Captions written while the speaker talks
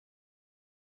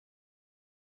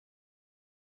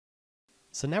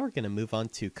So now we're going to move on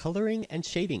to coloring and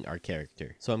shading our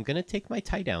character. So I'm going to take my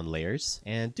tie down layers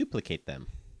and duplicate them.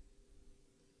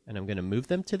 And I'm going to move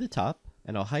them to the top,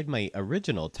 and I'll hide my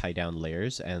original tie down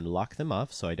layers and lock them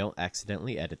off so I don't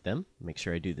accidentally edit them. Make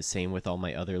sure I do the same with all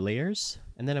my other layers.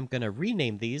 And then I'm going to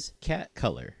rename these Cat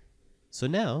Color. So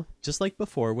now, just like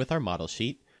before with our model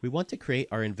sheet, we want to create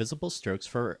our invisible strokes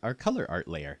for our color art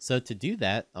layer. So to do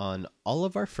that, on all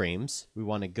of our frames, we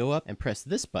want to go up and press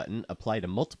this button, Apply to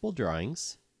Multiple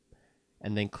Drawings,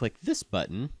 and then click this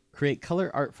button, Create Color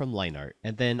Art from Line Art.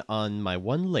 And then on my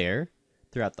one layer,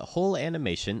 throughout the whole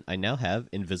animation, I now have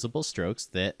invisible strokes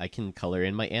that I can color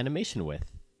in my animation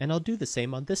with. And I'll do the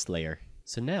same on this layer.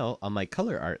 So now, on my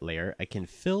color art layer, I can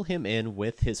fill him in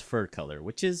with his fur color,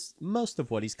 which is most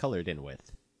of what he's colored in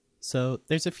with. So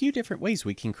there's a few different ways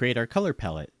we can create our color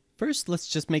palette. First, let's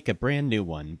just make a brand new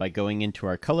one by going into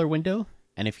our color window.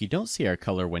 And if you don't see our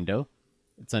color window,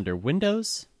 it's under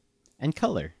Windows and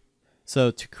Color.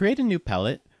 So to create a new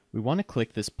palette, we want to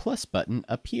click this plus button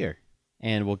up here.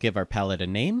 And we'll give our palette a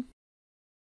name.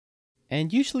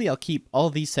 And usually I'll keep all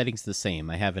these settings the same.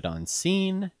 I have it on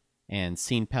Scene and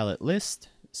Scene Palette List,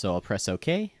 so I'll press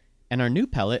OK. And our new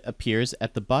palette appears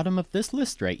at the bottom of this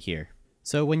list right here.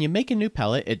 So when you make a new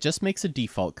palette, it just makes a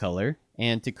default color,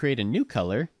 and to create a new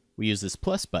color, we use this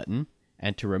plus button,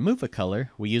 and to remove a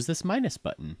color, we use this minus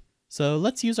button. So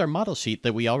let's use our model sheet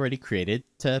that we already created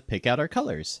to pick out our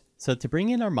colors. So to bring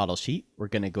in our model sheet, we're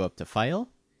going to go up to File,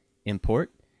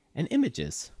 Import, and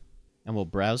Images. And we'll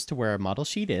browse to where our model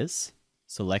sheet is,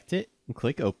 select it, and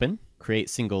click Open, create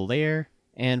single layer,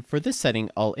 and for this setting,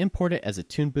 I'll import it as a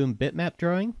Toon Boom bitmap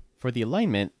drawing. For the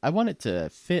alignment, I want it to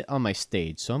fit on my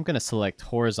stage, so I'm going to select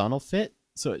Horizontal Fit,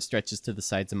 so it stretches to the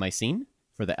sides of my scene.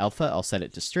 For the alpha, I'll set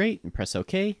it to straight and press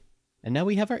OK. And now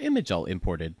we have our image all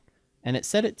imported. And it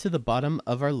set it to the bottom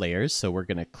of our layers, so we're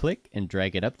going to click and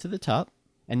drag it up to the top.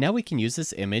 And now we can use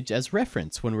this image as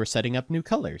reference when we're setting up new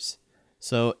colors.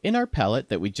 So in our palette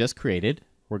that we just created,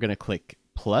 we're going to click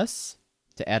plus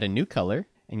to add a new color,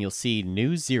 and you'll see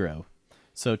New 0.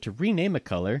 So to rename a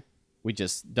color, we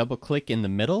just double click in the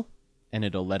middle and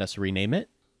it'll let us rename it.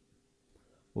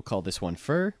 We'll call this one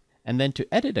Fur. And then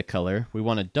to edit a color, we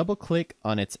want to double click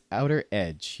on its outer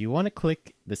edge. You want to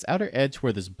click this outer edge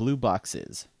where this blue box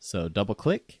is. So double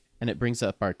click and it brings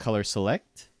up our color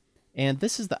select. And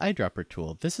this is the eyedropper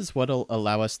tool. This is what will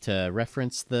allow us to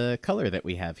reference the color that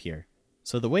we have here.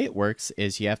 So the way it works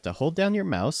is you have to hold down your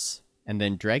mouse and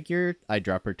then drag your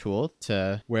eyedropper tool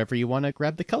to wherever you want to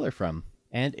grab the color from.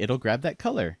 And it'll grab that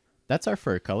color. That's our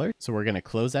fur color, so we're going to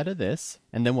close out of this,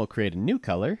 and then we'll create a new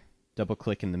color, double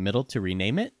click in the middle to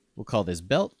rename it, we'll call this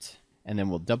Belt, and then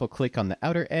we'll double click on the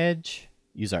outer edge,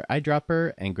 use our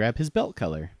eyedropper, and grab his belt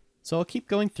color. So I'll keep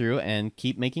going through and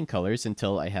keep making colors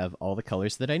until I have all the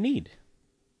colors that I need.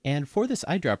 And for this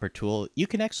eyedropper tool, you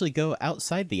can actually go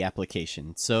outside the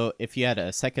application. So if you had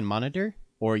a second monitor,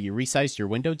 or you resized your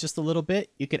window just a little bit,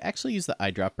 you could actually use the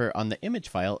eyedropper on the image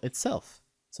file itself.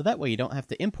 So that way you don't have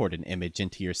to import an image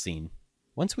into your scene.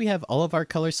 Once we have all of our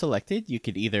colors selected, you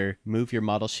could either move your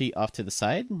model sheet off to the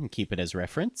side and keep it as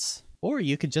reference, or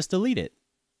you could just delete it.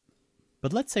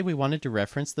 But let's say we wanted to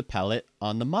reference the palette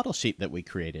on the model sheet that we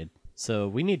created. So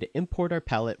we need to import our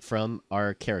palette from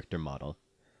our character model.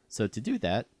 So to do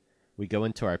that, we go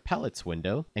into our palettes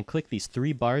window and click these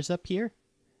three bars up here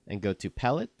and go to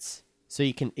palettes. So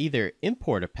you can either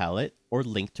import a palette or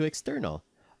link to external.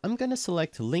 I'm going to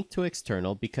select link to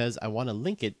external because I want to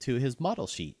link it to his model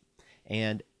sheet.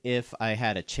 And if I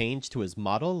had a change to his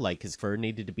model, like his fur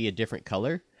needed to be a different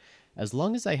color, as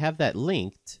long as I have that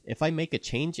linked, if I make a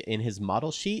change in his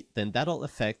model sheet, then that'll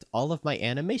affect all of my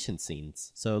animation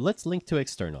scenes. So let's link to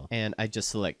external. And I just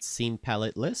select Scene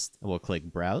Palette List, and we'll click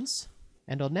Browse.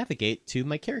 And I'll navigate to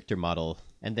my character model.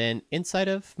 And then inside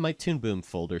of my Toon Boom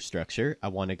folder structure, I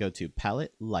want to go to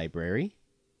Palette Library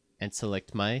and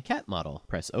select my cat model.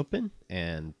 Press Open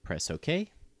and press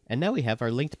OK. And now we have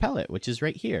our linked palette, which is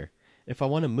right here. If I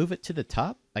want to move it to the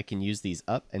top, I can use these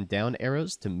up and down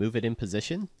arrows to move it in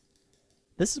position.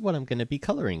 This is what I'm going to be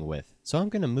coloring with, so I'm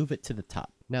going to move it to the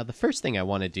top. Now the first thing I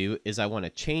want to do is I want to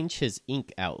change his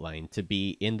ink outline to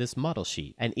be in this model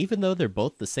sheet. And even though they're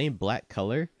both the same black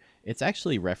color, it's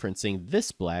actually referencing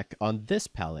this black on this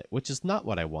palette, which is not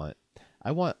what I want.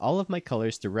 I want all of my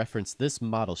colors to reference this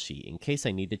model sheet in case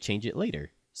I need to change it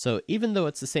later. So even though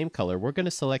it's the same color, we're going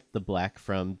to select the black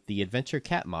from the Adventure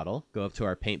Cat model, go up to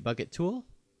our Paint Bucket tool,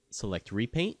 select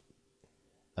Repaint,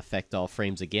 affect all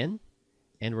frames again,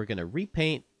 and we're going to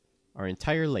repaint our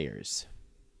entire layers.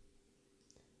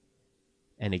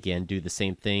 And again, do the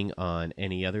same thing on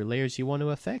any other layers you want to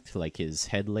affect, like his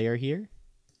head layer here.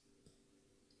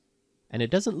 And it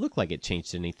doesn't look like it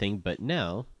changed anything, but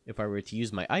now, if I were to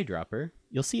use my eyedropper,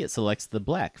 you'll see it selects the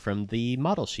black from the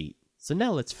model sheet. So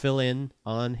now let's fill in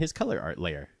on his color art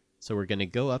layer. So we're going to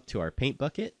go up to our paint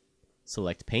bucket,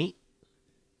 select paint,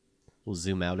 we'll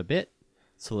zoom out a bit,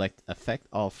 select affect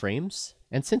all frames,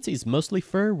 and since he's mostly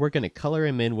fur, we're going to color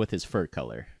him in with his fur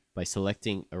color by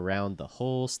selecting around the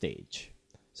whole stage.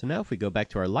 So now if we go back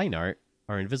to our line art,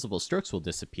 our invisible strokes will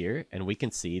disappear and we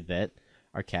can see that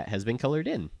our cat has been colored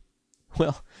in.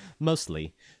 Well,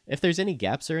 mostly. If there's any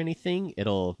gaps or anything,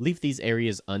 it'll leave these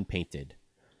areas unpainted.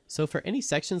 So for any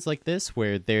sections like this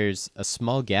where there's a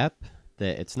small gap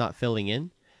that it's not filling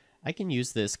in, I can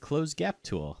use this close gap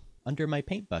tool under my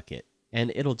paint bucket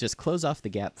and it'll just close off the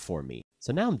gap for me.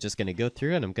 So now I'm just going to go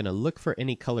through and I'm going to look for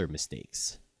any color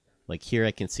mistakes. Like here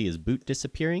I can see his boot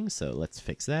disappearing, so let's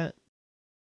fix that.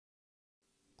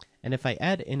 And if I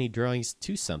add any drawings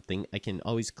to something, I can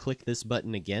always click this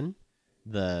button again,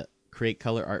 the Create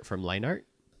Color Art from Line Art,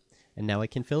 and now I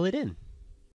can fill it in.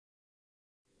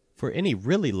 For any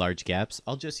really large gaps,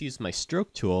 I'll just use my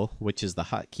stroke tool, which is the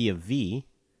hotkey of V,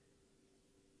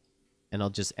 and I'll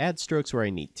just add strokes where I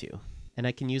need to. And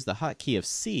I can use the hotkey of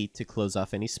C to close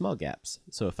off any small gaps.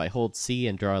 So if I hold C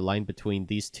and draw a line between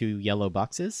these two yellow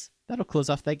boxes, that'll close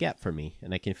off that gap for me,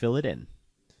 and I can fill it in.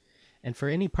 And for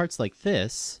any parts like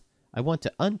this, I want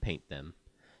to unpaint them.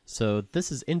 So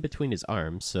this is in between his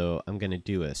arms, so I'm going to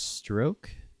do a stroke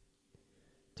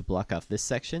to block off this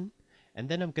section. And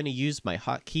then I'm going to use my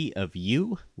hotkey of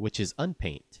U, which is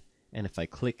unpaint. And if I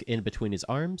click in between his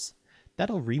arms,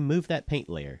 that'll remove that paint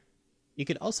layer. You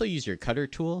could also use your cutter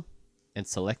tool and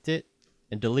select it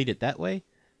and delete it that way,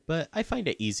 but I find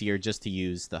it easier just to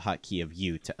use the hotkey of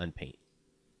U to unpaint.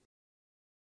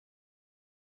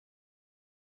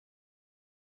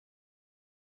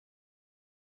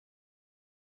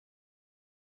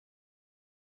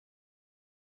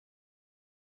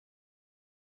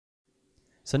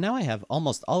 So now I have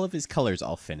almost all of his colors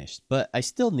all finished, but I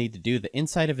still need to do the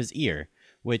inside of his ear,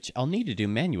 which I'll need to do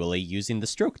manually using the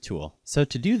stroke tool. So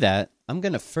to do that, I'm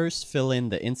going to first fill in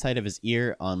the inside of his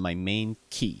ear on my main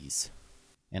keys.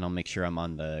 And I'll make sure I'm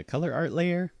on the color art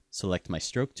layer, select my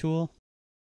stroke tool.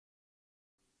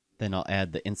 Then I'll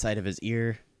add the inside of his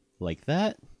ear like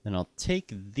that. Then I'll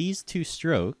take these two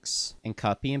strokes and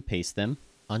copy and paste them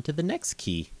onto the next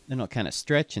key. Then I'll kind of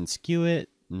stretch and skew it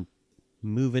and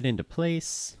move it into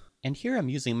place. And here I'm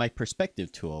using my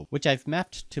perspective tool, which I've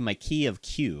mapped to my key of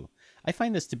Q. I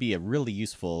find this to be a really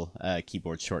useful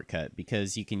keyboard shortcut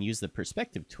because you can use the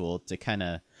perspective tool to kind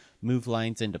of move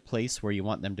lines into place where you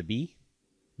want them to be.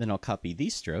 Then I'll copy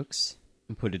these strokes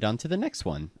and put it onto the next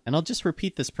one. And I'll just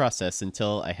repeat this process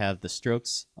until I have the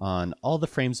strokes on all the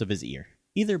frames of his ear,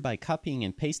 either by copying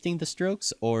and pasting the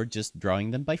strokes or just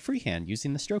drawing them by freehand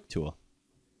using the stroke tool.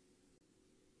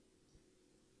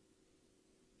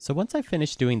 So once I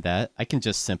finish doing that, I can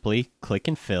just simply click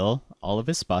and fill all of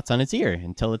his spots on his ear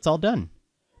until it's all done.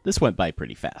 This went by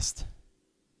pretty fast.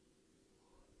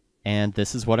 And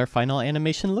this is what our final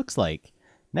animation looks like.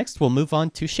 Next, we'll move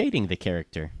on to shading the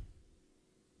character.